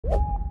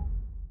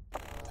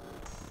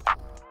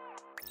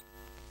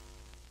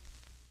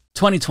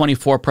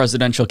2024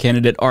 presidential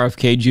candidate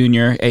RFK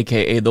Jr.,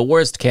 aka the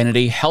worst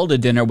candidate, held a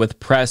dinner with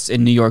press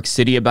in New York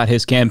City about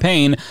his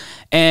campaign,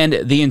 and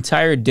the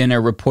entire dinner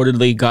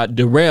reportedly got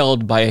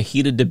derailed by a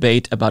heated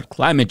debate about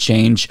climate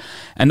change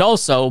and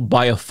also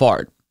by a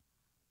fart.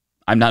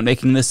 I'm not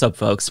making this up,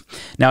 folks.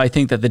 Now, I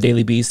think that the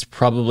Daily Beast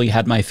probably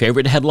had my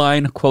favorite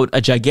headline, quote, "A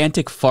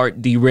gigantic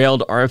fart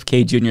derailed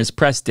RFK Jr.'s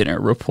press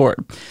dinner report."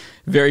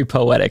 Very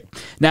poetic.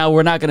 Now,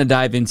 we're not going to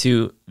dive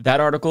into that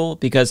article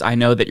because I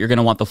know that you're going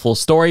to want the full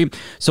story.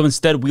 So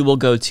instead, we will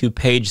go to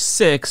page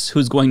 6,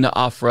 who's going to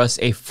offer us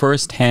a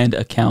first-hand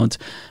account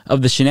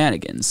of the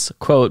shenanigans.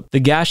 Quote, "The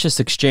gaseous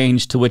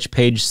exchange to which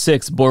page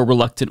 6 bore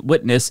reluctant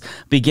witness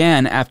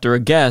began after a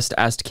guest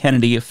asked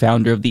Kennedy,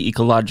 founder of the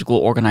ecological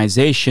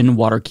organization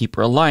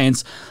Waterkeeper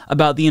Alliance,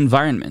 about the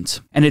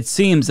environment. And it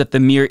seems that the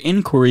mere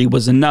inquiry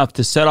was enough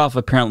to set off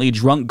apparently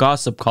drunk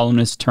gossip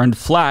columnist turned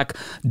flack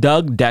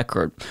Doug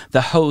Deckert,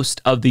 the host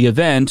of the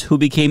event, who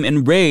became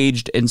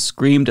enraged and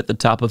screamed at the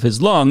top of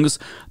his lungs,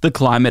 'The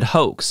climate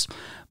hoax.'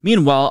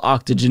 Meanwhile,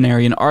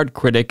 octogenarian art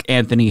critic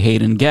Anthony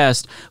Hayden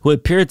Guest, who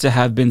appeared to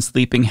have been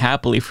sleeping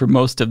happily for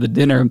most of the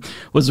dinner,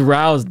 was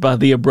roused by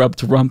the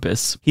abrupt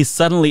rumpus. He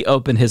suddenly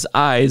opened his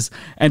eyes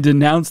and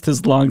denounced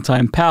his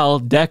longtime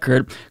pal,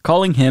 Deckert,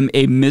 calling him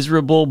a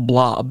miserable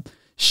blob.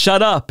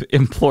 'Shut up,'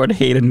 implored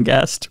Hayden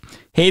Guest.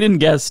 Hayden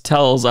Guest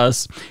tells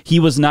us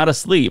he was not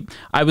asleep.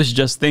 'I was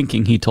just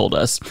thinking,' he told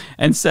us,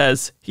 and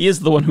says he is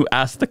the one who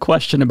asked the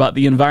question about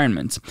the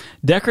environment.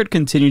 Deckert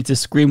continued to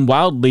scream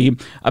wildly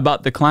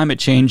about the climate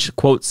change,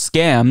 quote,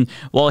 scam,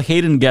 while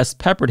Hayden Guest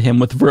peppered him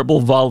with verbal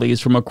volleys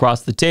from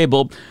across the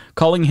table,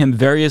 calling him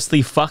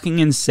variously fucking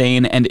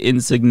insane and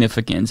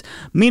insignificant.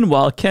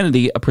 Meanwhile,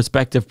 Kennedy, a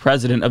prospective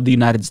president of the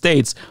United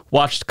States,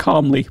 watched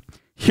calmly.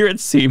 Here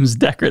it seems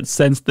Deckert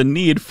sensed the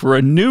need for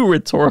a new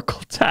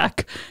rhetorical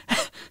tack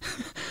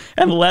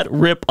and let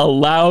rip a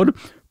loud,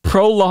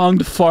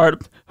 prolonged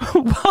fart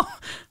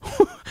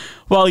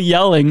while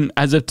yelling,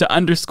 as if to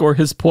underscore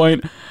his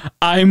point,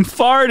 "I'm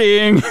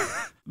farting!"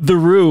 The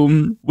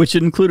room, which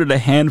included a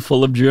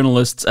handful of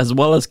journalists as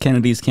well as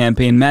Kennedy's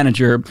campaign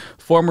manager,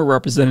 former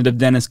Representative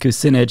Dennis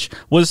Kucinich,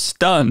 was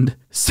stunned.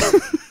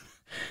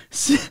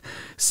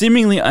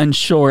 Seemingly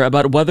unsure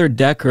about whether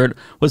Deckert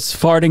was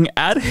farting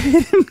at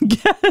Hayden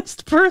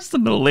Guest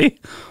personally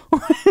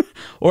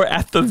or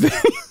at the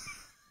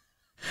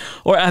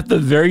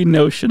very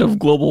notion of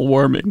global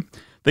warming.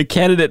 The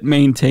candidate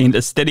maintained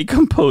a steady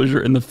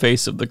composure in the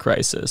face of the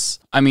crisis.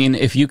 I mean,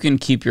 if you can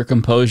keep your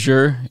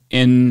composure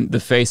in the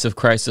face of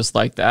crisis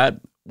like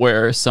that,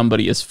 where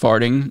somebody is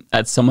farting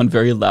at someone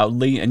very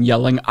loudly and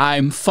yelling,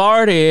 "I'm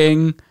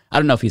farting!" I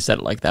don't know if he said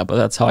it like that, but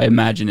that's how I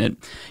imagine it.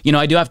 You know,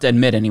 I do have to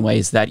admit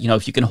anyways that, you know,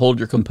 if you can hold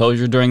your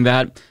composure during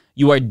that,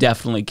 you are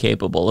definitely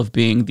capable of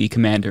being the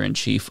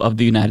commander-in-chief of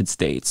the United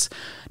States.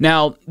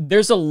 Now,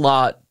 there's a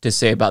lot to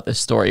say about this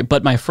story,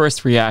 but my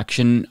first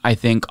reaction, I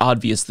think,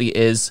 obviously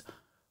is,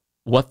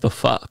 what the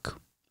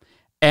fuck?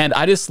 And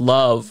I just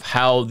love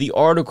how the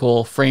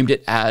article framed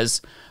it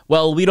as,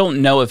 well, we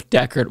don't know if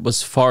Deckert was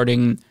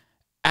farting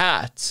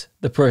at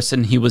the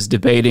person he was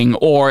debating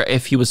or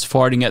if he was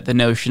farting at the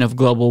notion of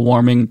global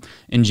warming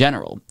in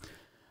general.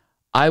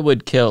 I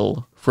would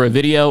kill for a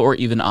video or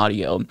even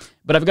audio,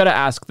 but I've got to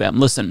ask them,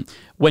 listen,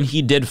 when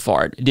he did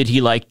fart, did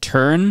he like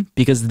turn?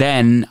 Because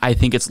then I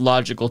think it's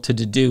logical to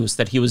deduce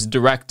that he was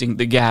directing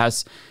the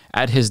gas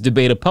at his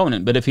debate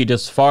opponent. But if he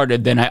just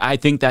farted, then I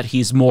think that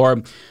he's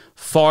more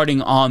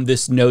farting on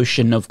this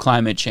notion of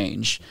climate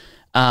change.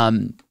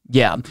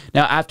 Yeah.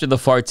 Now, after the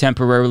fart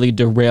temporarily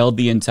derailed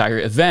the entire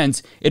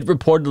event, it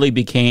reportedly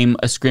became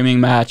a screaming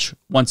match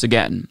once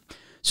again.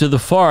 So the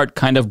fart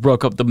kind of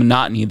broke up the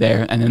monotony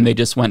there, and then they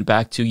just went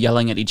back to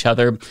yelling at each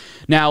other.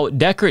 Now,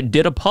 Deckert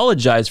did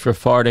apologize for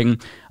farting,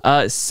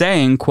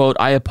 saying, quote,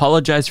 "I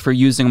apologize for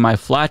using my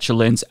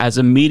flatulence as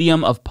a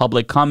medium of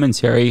public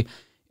commentary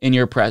in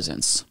your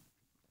presence."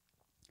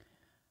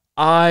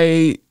 How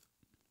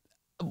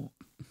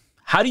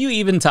do you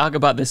even talk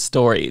about this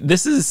story?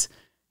 This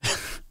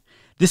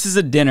is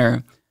a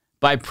dinner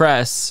by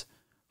press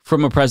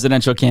from a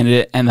presidential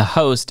candidate, and the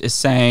host is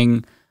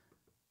saying,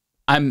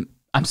 I'm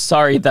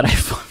sorry that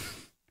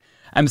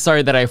I'm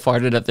sorry that I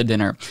farted at the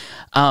dinner.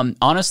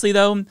 Honestly,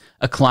 though,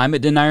 a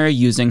climate denier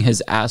using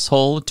his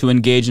asshole to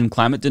engage in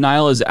climate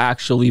denial is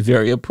actually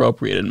very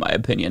appropriate, in my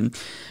opinion.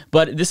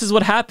 But this is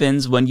what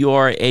happens when you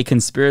are a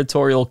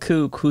conspiratorial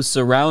kook who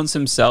surrounds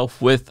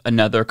himself with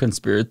another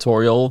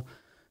conspiratorial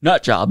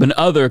nut job and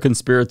other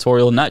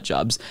conspiratorial nut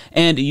jobs.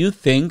 And you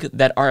think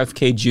that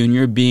RFK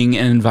Jr., being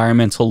an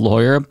environmental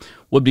lawyer,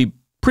 would be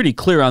pretty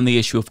clear on the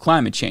issue of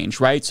climate change,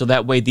 right? So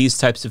that way these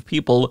types of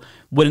people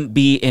wouldn't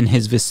be in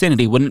his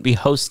vicinity, wouldn't be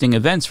hosting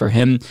events for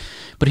him.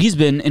 But he's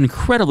been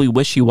incredibly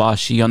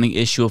wishy-washy on the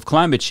issue of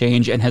climate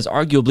change and has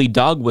arguably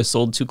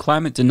dog-whistled to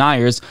climate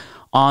deniers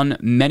on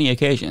many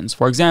occasions.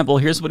 For example,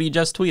 here's what he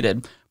just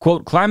tweeted.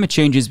 Quote, climate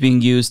change is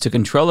being used to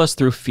control us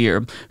through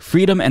fear.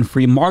 Freedom and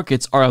free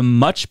markets are a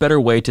much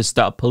better way to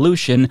stop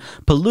pollution.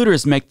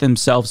 Polluters make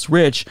themselves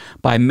rich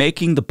by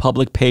making the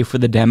public pay for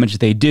the damage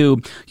they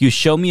do. You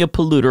show me a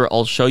polluter,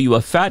 I'll show you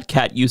a fat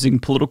cat using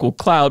political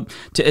clout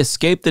to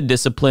escape the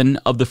discipline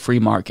of the free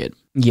market.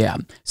 Yeah,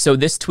 so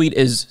this tweet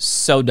is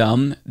so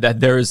dumb that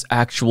there's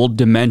actual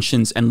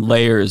dimensions and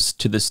layers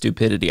to the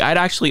stupidity. I'd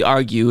actually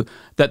argue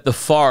that the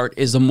fart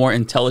is a more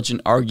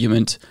intelligent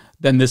argument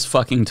than this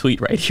fucking tweet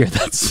right here.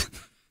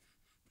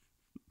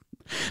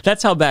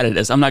 That's how bad it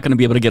is. I'm not going to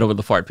be able to get over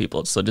the fart,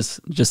 people, so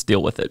just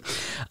deal with it.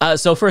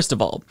 So first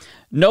of all,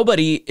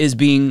 nobody is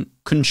being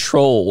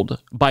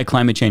controlled by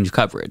climate change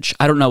coverage.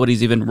 I don't know what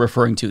he's even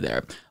referring to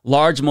there.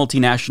 Large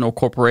multinational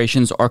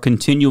corporations are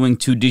continuing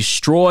to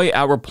destroy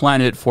our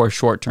planet for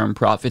short-term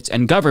profits,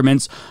 and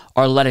governments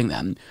are letting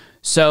them.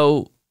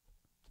 So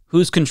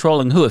who's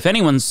controlling who? If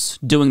anyone's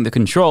doing the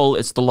control,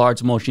 it's the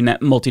large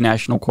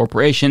multinational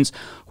corporations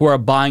who are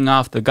buying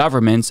off the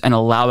governments and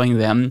allowing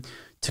them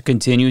to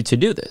continue to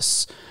do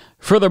this.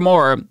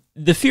 Furthermore,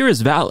 the fear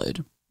is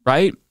valid,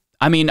 right?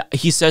 I mean,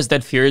 he says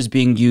that fear is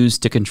being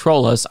used to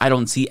control us. I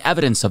don't see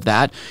evidence of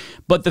that,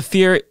 but the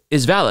fear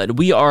is valid.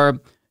 We are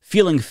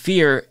feeling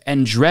fear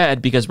and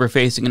dread because we're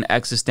facing an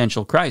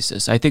existential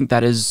crisis. I think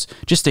that is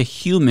just a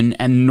human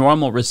and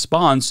normal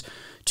response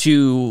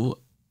to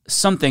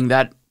something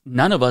that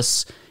none of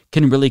us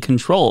can really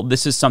control.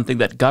 This is something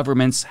that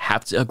governments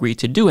have to agree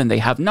to do, and they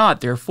have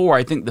not. Therefore,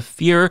 I think the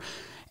fear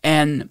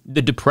and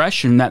the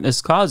depression that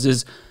this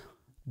causes,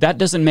 that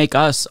doesn't make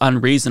us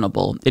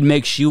unreasonable. It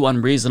makes you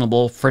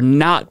unreasonable for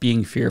not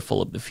being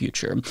fearful of the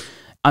future.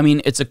 I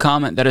mean, it's a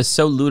comment that is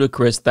so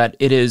ludicrous that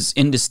it is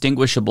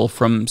indistinguishable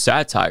from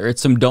satire.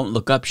 It's some don't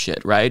look up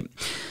shit, right?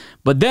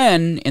 But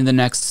then, in the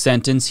next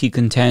sentence, he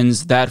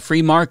contends that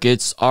free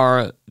markets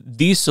are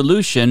the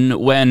solution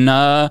when,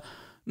 no.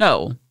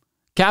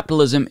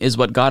 Capitalism is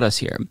what got us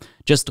here.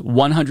 Just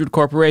 100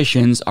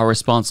 corporations are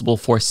responsible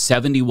for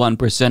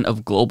 71%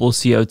 of global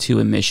CO2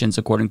 emissions,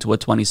 according to a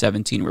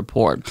 2017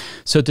 report.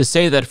 So to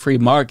say that free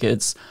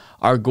markets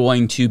are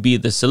going to be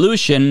the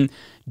solution,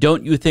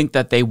 don't you think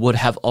that they would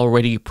have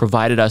already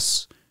provided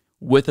us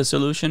with a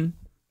solution,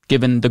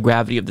 given the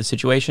gravity of the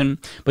situation?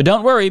 But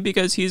don't worry,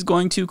 because he's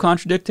going to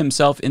contradict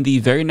himself in the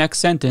very next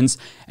sentence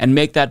and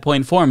make that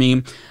point for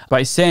me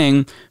by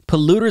saying,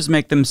 polluters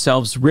make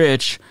themselves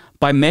rich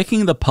by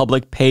making the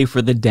public pay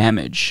for the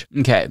damage.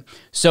 Okay,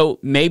 so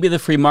maybe the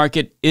free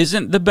market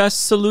isn't the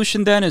best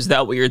solution then? Is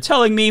that what you're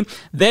telling me?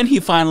 Then he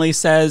finally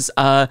says,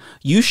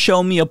 you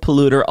show me a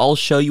polluter, I'll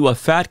show you a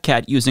fat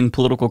cat using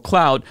political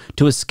clout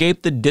to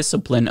escape the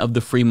discipline of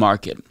the free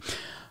market.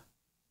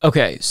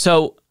 Okay,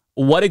 so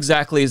what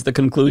exactly is the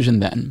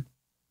conclusion then?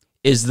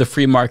 Is the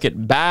free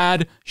market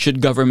bad?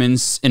 Should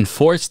governments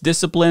enforce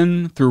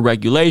discipline through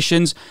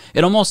regulations?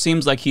 It almost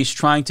seems like he's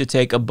trying to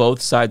take a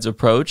both sides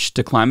approach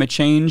to climate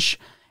change,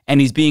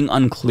 and he's being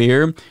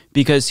unclear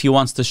because he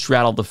wants to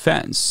straddle the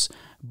fence.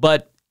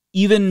 But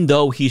even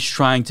though he's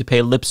trying to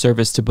pay lip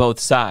service to both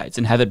sides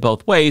and have it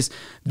both ways,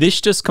 this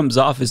just comes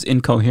off as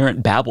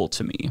incoherent babble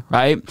to me,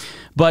 right?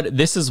 But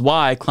this is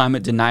why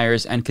climate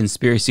deniers and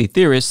conspiracy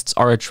theorists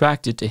are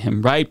attracted to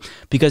him, right?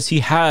 Because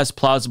he has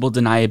plausible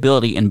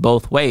deniability in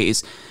both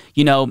ways.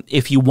 You know,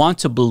 if you want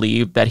to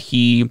believe that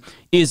he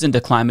isn't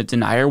a climate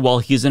denier, well,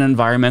 he's an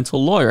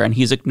environmental lawyer and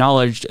he's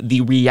acknowledged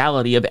the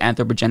reality of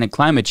anthropogenic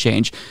climate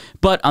change.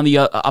 But on the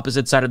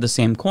opposite side of the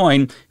same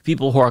coin,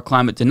 people who are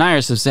climate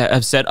deniers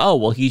have said, oh,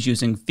 well, he's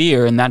using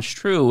fear, and that's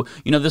true.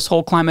 You know, this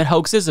whole climate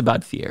hoax is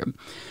about fear.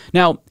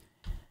 Now,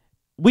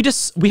 we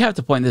have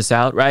to point this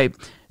out, right?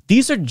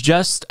 These are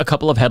just a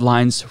couple of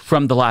headlines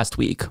from the last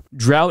week.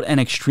 Drought and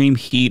extreme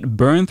heat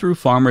burn through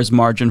farmers'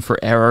 margin for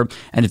error,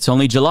 and it's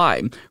only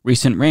July.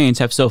 Recent rains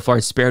have so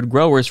far spared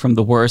growers from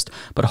the worst,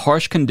 but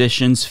harsh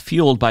conditions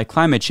fueled by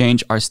climate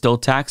change are still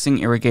taxing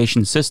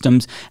irrigation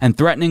systems and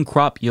threatening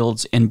crop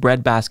yields in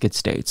breadbasket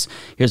states.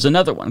 Here's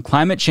another one.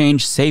 Climate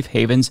change safe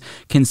havens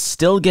can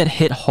still get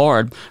hit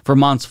hard.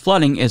 Vermont's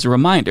flooding is a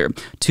reminder.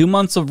 2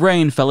 months of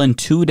rain fell in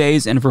 2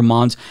 days in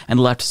Vermont and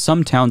left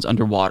some towns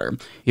underwater.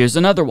 Here's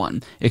another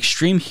one.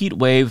 Extreme heat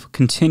wave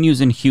continues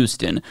in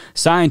Houston.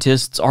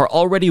 Scientists are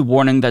already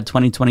warning that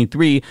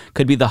 2023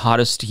 could be the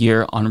hottest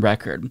year on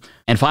record.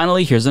 And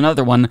finally, here's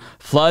another one.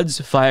 Floods,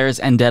 fires,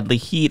 and deadly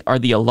heat are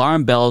the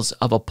alarm bells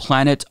of a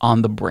planet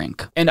on the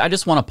brink. And I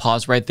just want to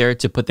pause right there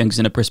to put things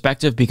into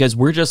perspective, because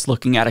we're just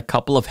looking at a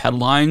couple of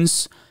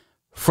headlines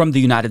from the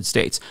United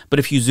States. But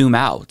if you zoom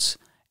out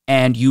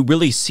and you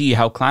really see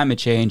how climate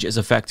change is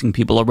affecting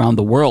people around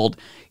the world,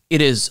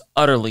 it is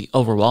utterly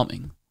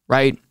overwhelming,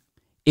 right?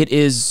 It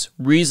is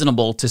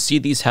reasonable to see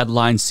these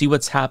headlines, see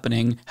what's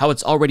happening, how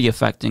it's already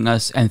affecting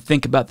us, and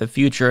think about the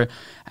future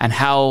and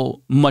how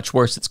much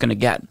worse it's going to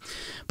get.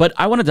 But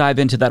I want to dive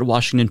into that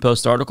Washington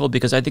Post article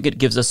because I think it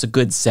gives us a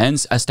good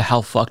sense as to how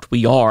fucked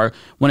we are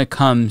when it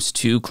comes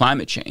to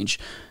climate change.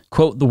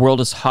 Quote, "The world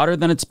is hotter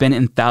than it's been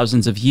in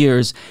thousands of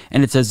years,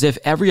 and it's as if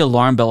every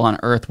alarm bell on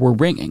Earth were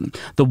ringing.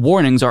 The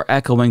warnings are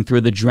echoing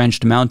through the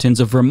drenched mountains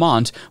of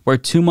Vermont, where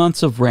 2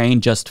 months of rain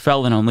just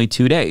fell in only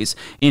 2 days.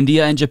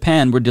 India and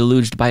Japan were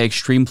deluged by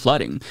extreme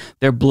flooding.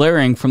 They're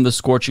blaring from the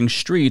scorching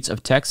streets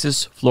of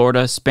Texas,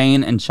 Florida,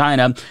 Spain, and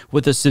China,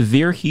 with a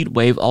severe heat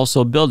wave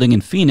also building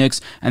in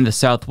Phoenix and the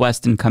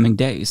Southwest in coming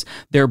days.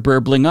 They're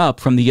burbling up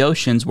from the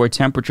oceans where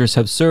temperatures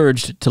have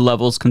surged to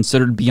levels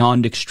considered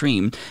beyond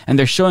extreme, and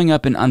they're showing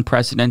up in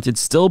unprecedented,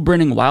 still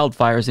burning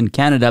wildfires in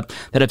Canada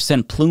that have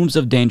sent plumes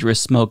of dangerous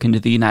smoke into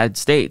the United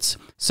States.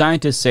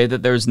 Scientists say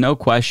that there is no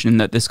question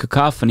that this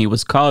cacophony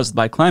was caused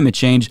by climate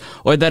change,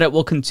 or that it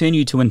will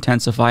continue to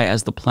intensify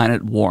as the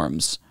planet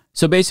warms."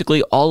 So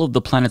basically, all of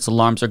the planet's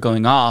alarms are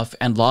going off,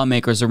 and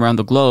lawmakers around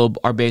the globe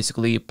are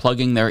basically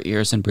plugging their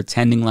ears and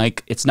pretending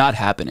like it's not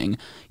happening,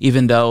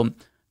 even though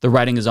the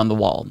writing is on the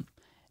wall.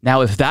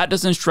 Now, if that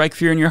doesn't strike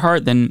fear in your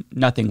heart, then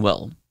nothing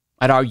will.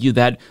 I'd argue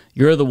that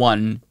you're the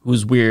one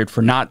who's weird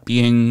for not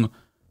being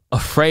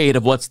afraid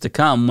of what's to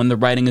come when the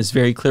writing is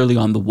very clearly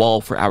on the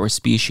wall for our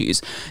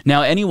species.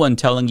 Now, anyone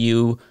telling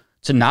you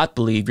to not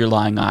believe your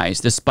lying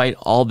eyes, despite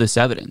all this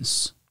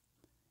evidence,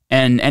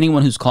 and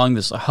anyone who's calling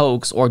this a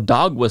hoax or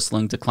dog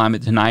whistling to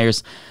climate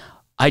deniers,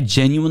 I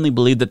genuinely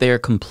believe that they are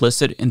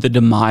complicit in the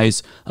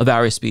demise of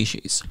our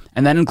species.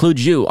 And that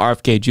includes you,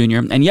 RFK Jr.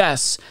 And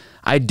yes,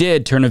 I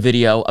did turn a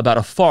video about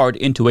a fart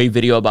into a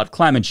video about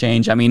climate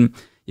change. I mean,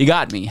 you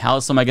got me. How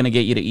else am I going to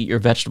get you to eat your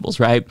vegetables,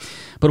 right?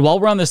 But while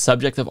we're on the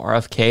subject of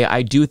RFK,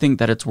 I do think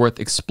that it's worth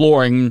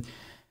exploring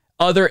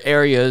other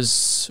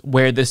areas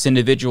where this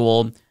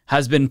individual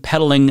has been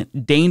peddling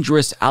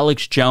dangerous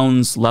Alex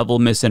Jones level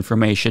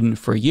misinformation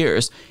for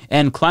years.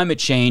 And climate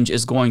change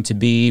is going to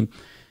be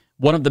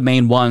one of the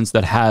main ones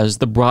that has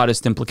the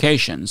broadest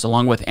implications,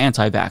 along with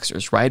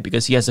anti-vaxxers, right?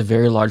 Because he has a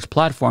very large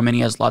platform and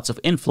he has lots of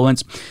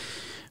influence.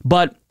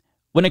 But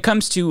when it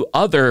comes to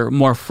other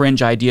more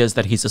fringe ideas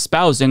that he's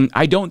espousing,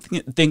 I don't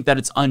think that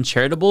it's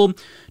uncharitable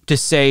to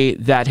say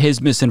that his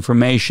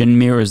misinformation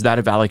mirrors that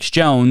of Alex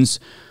Jones,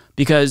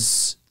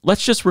 because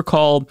let's just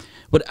recall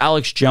what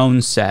Alex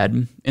Jones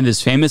said in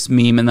this famous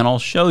meme, and then I'll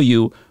show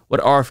you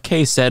what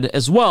RFK said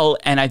as well,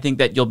 and I think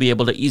that you'll be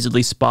able to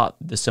easily spot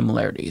the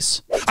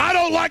similarities. "I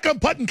don't like them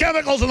putting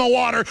chemicals in the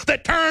water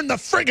that turn the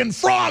friggin'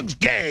 frogs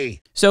gay."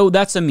 So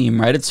that's a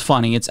meme, right? It's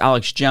funny. It's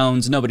Alex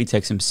Jones. Nobody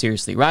takes him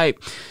seriously, right?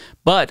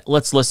 But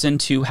let's listen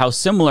to how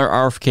similar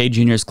RFK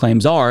Jr.'s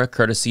claims are,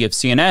 courtesy of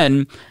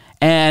CNN,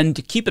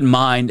 and keep in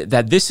mind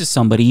that this is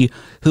somebody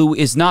who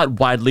is not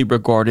widely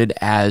regarded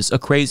as a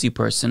crazy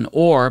person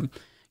or,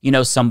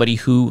 somebody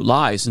who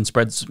lies and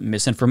spreads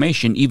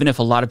misinformation. Even if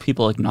a lot of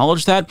people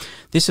acknowledge that,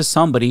 this is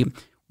somebody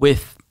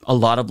with a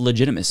lot of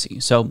legitimacy.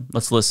 So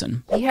let's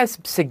listen. He has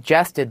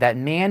suggested that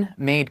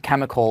man-made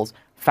chemicals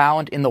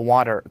found in the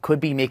water could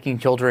be making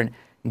children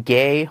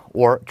gay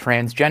or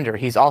transgender.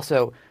 He's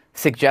also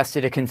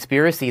suggested a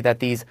conspiracy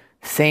that these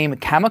same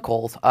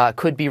chemicals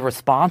could be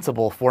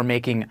responsible for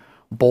making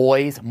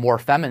boys more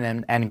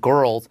feminine and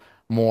girls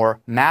more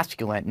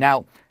masculine.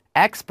 Now,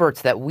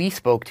 experts that we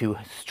spoke to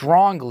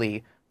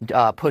strongly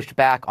pushed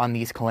back on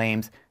these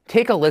claims.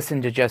 Take a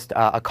listen to just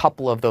a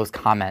couple of those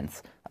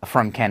comments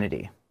from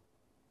Kennedy.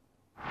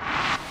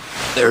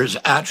 There's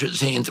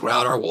atrazine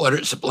throughout our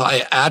water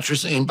supply.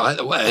 Atrazine, by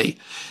the way,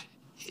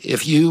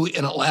 if you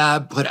in a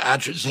lab put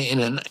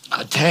atrazine in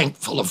a tank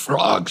full of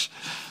frogs,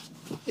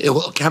 it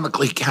will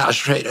chemically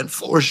castrate and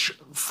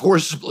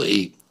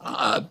forcibly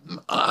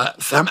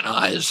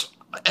feminize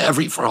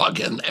every frog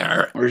in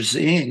there. We're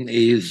seeing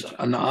these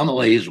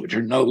anomalies, which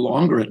are no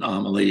longer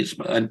anomalies,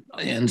 but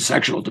in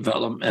sexual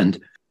development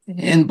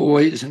in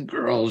boys and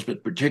girls,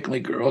 but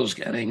particularly girls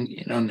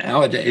getting,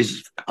 nowadays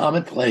it's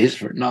commonplace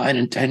for 9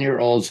 and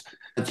 10-year-olds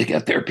to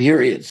get their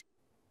periods.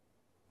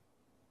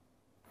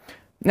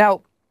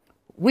 Now,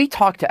 we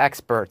talked to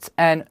experts,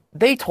 and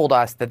they told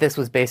us that this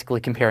was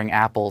basically comparing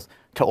apples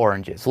to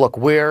oranges. Look,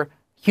 we're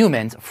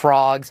humans.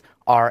 Frogs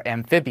are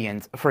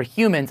amphibians. For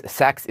humans,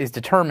 sex is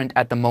determined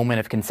at the moment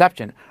of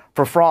conception.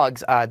 For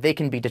frogs, they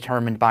can be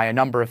determined by a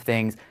number of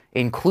things,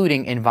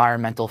 including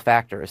environmental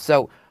factors.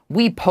 So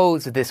we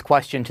posed this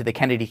question to the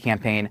Kennedy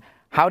campaign.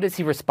 How does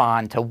he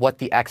respond to what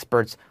the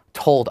experts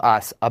told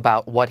us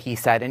about what he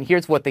said? And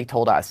here's what they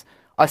told us.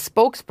 A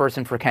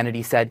spokesperson for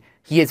Kennedy said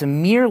he is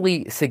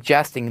merely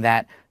suggesting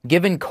that,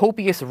 given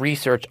copious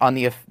research on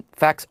the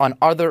effects on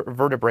other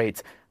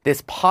vertebrates,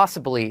 this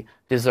possibly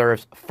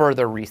deserves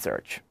further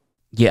research.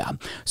 Yeah.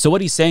 So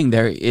what he's saying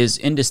there is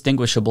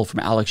indistinguishable from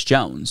Alex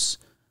Jones.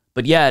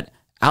 But yet,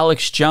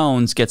 Alex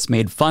Jones gets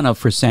made fun of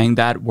for saying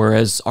that,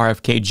 whereas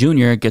RFK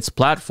Jr. gets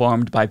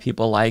platformed by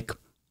people like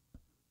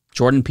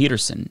Jordan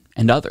Peterson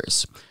and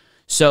others.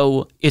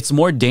 So it's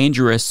more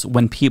dangerous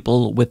when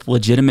people with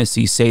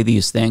legitimacy say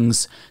these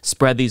things,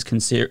 spread these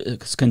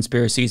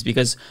conspiracies,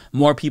 because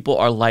more people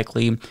are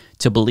likely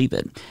to believe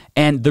it.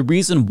 And the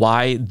reason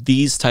why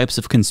these types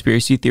of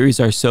conspiracy theories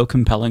are so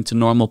compelling to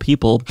normal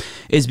people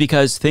is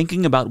because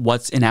thinking about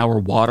what's in our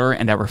water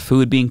and our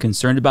food, being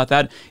concerned about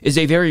that, is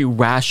a very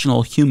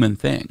rational human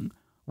thing.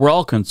 We're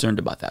all concerned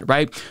about that,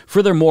 right?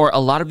 Furthermore, a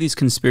lot of these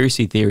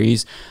conspiracy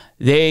theories,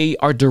 they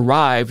are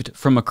derived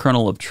from a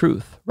kernel of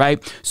truth,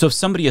 right? So if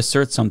somebody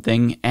asserts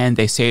something and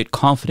they say it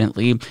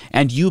confidently,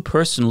 and you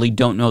personally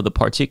don't know the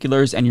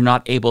particulars and you're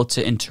not able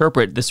to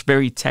interpret this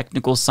very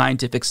technical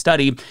scientific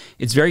study,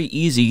 it's very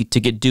easy to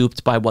get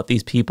duped by what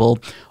these people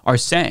are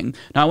saying.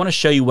 Now, I want to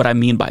show you what I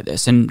mean by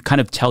this and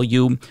kind of tell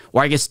you,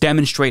 or I guess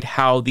demonstrate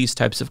how these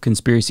types of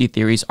conspiracy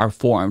theories are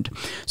formed.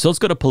 So let's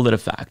go to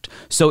PolitiFact.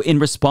 So in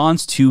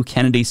response to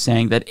Kennedy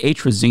saying that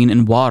atrazine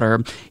in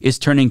water is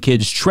turning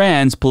kids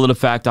trans,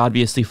 PolitiFact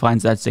obviously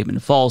finds that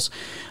statement false.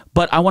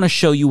 But I want to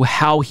show you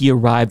how he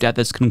arrived at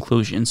this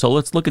conclusion. So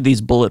let's look at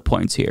these bullet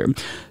points here.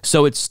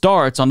 So it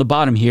starts on the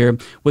bottom here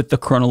with the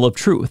kernel of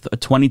truth. A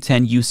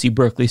 2010 UC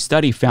Berkeley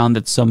study found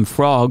that some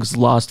frogs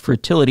lost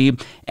fertility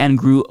and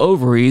grew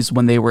ovaries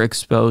when they were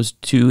exposed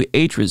to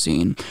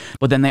atrazine.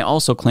 But then they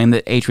also claim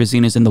that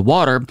atrazine is in the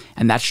water,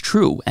 and that's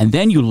true. And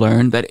then you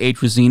learn that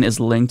atrazine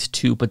is linked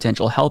to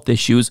potential health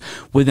issues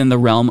within the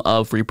realm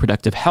of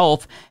reproductive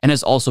health and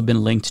has also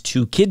been linked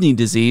to kidney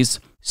disease.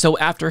 So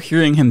after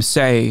hearing him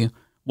say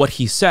what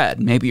he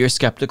said, maybe you're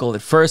skeptical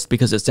at first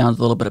because it sounds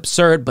a little bit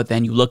absurd, but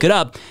then you look it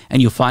up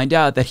and you find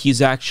out that he's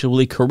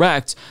actually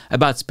correct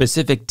about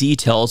specific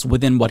details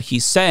within what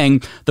he's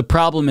saying. The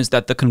problem is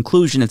that the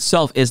conclusion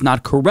itself is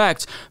not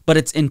correct, but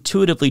it's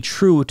intuitively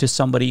true to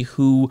somebody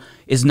who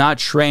is not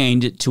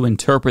trained to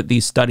interpret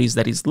these studies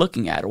that he's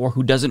looking at or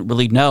who doesn't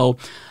really know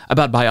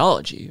about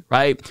biology,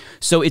 right?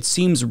 So it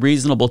seems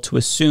reasonable to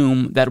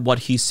assume that what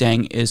he's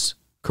saying is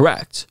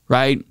correct,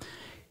 right?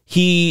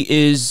 He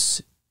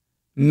is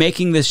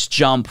making this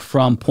jump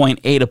from point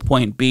A to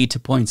point B to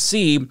point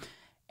C,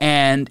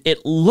 and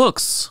it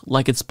looks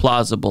like it's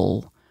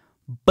plausible,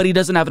 but he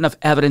doesn't have enough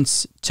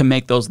evidence to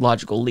make those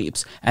logical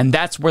leaps. And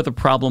that's where the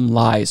problem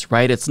lies,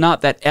 right? It's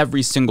not that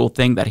every single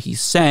thing that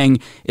he's saying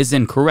is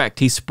incorrect.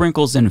 He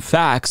sprinkles in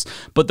facts,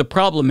 but the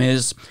problem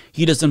is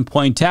he doesn't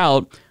point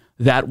out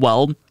that,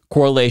 well,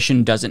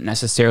 correlation doesn't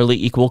necessarily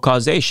equal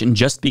causation.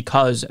 Just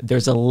because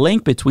there's a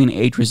link between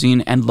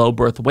atrazine and low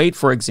birth weight,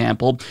 for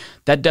example,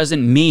 that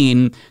doesn't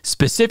mean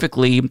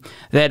specifically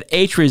that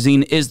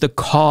atrazine is the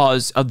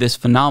cause of this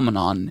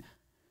phenomenon.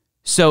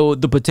 So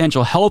the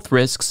potential health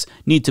risks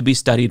need to be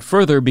studied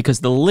further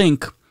because the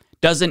link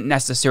doesn't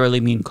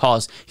necessarily mean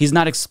cause. He's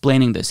not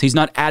explaining this. He's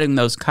not adding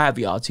those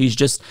caveats. He's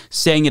just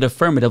saying it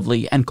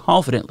affirmatively and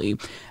confidently.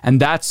 And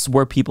that's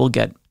where people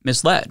get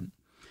misled.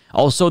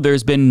 Also,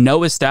 there's been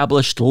no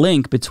established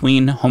link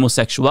between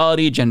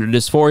homosexuality, gender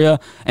dysphoria,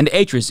 and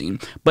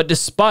atrazine. But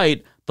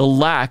despite the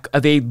lack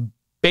of a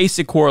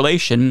basic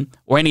correlation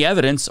or any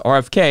evidence,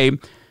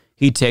 RFK,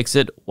 he takes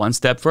it one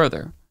step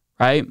further,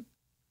 right?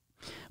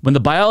 When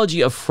the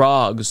biology of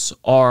frogs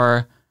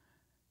are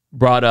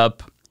brought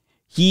up,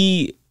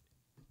 he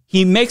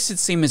makes it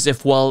seem as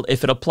if, well,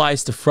 if it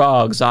applies to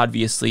frogs,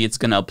 obviously it's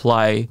going to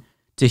apply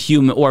to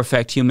human or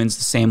affect humans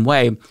the same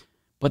way.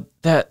 But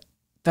that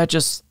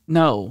just,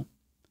 no,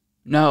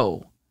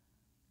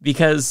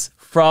 because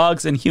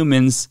frogs and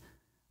humans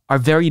are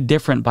very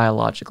different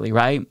biologically,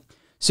 right?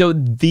 So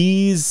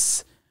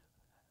these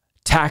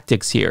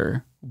tactics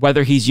here,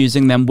 whether he's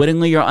using them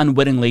wittingly or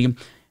unwittingly,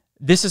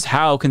 this is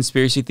how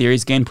conspiracy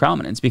theories gain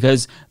prominence,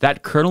 because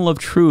that kernel of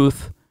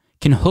truth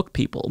can hook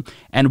people.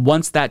 And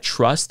once that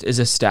trust is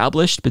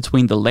established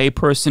between the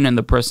layperson and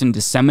the person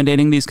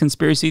disseminating these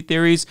conspiracy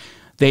theories,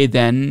 they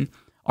then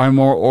are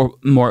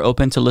more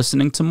open to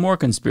listening to more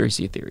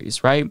conspiracy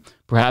theories, right?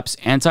 Perhaps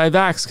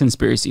anti-vax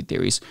conspiracy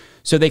theories.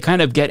 So they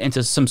kind of get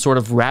into some sort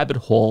of rabbit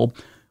hole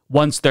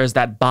once there's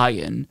that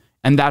buy-in,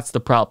 and that's the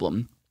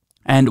problem.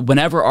 And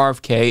whenever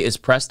RFK is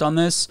pressed on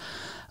this,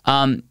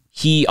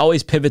 he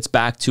always pivots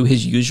back to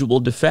his usual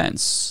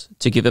defense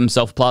to give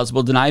himself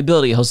plausible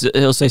deniability.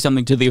 He'll say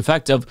something to the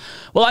effect of,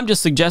 well, I'm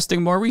just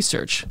suggesting more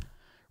research.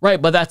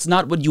 Right, but that's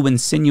not what you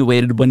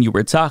insinuated when you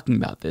were talking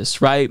about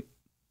this, right?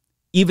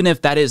 Even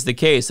if that is the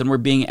case, and we're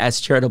being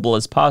as charitable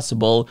as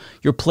possible,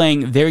 you're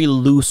playing very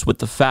loose with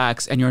the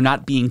facts and you're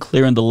not being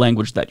clear in the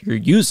language that you're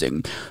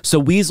using. So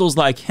weasels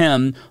like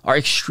him are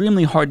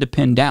extremely hard to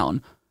pin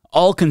down.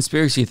 All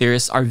conspiracy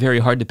theorists are very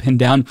hard to pin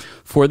down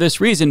for this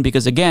reason,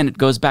 because again, it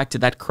goes back to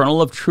that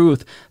kernel of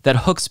truth that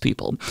hooks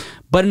people.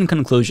 But in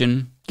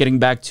conclusion, getting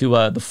back to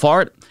the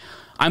fart,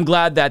 I'm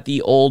glad that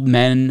the old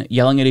men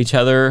yelling at each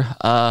other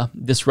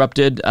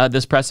disrupted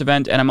this press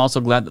event, and I'm also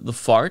glad that the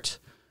fart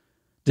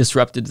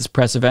disrupted this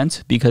press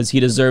event, because he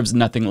deserves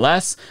nothing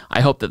less. I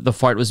hope that the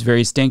fart was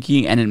very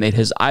stinky and it made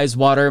his eyes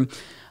water.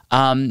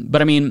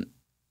 But I mean,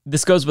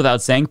 this goes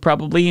without saying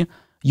probably.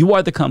 You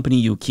are the company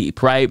you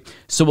keep, right?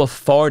 So a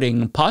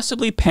farting,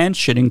 possibly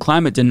pants-shitting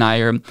climate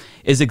denier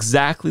is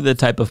exactly the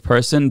type of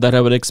person that I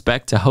would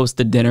expect to host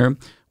a dinner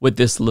with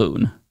this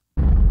loon.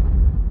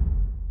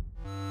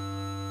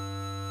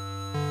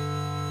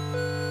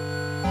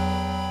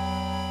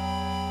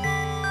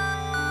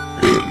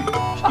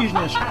 Excuse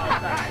me.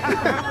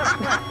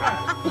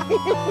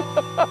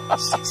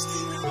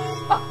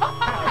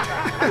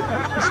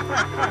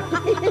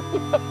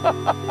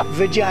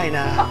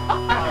 Vagina.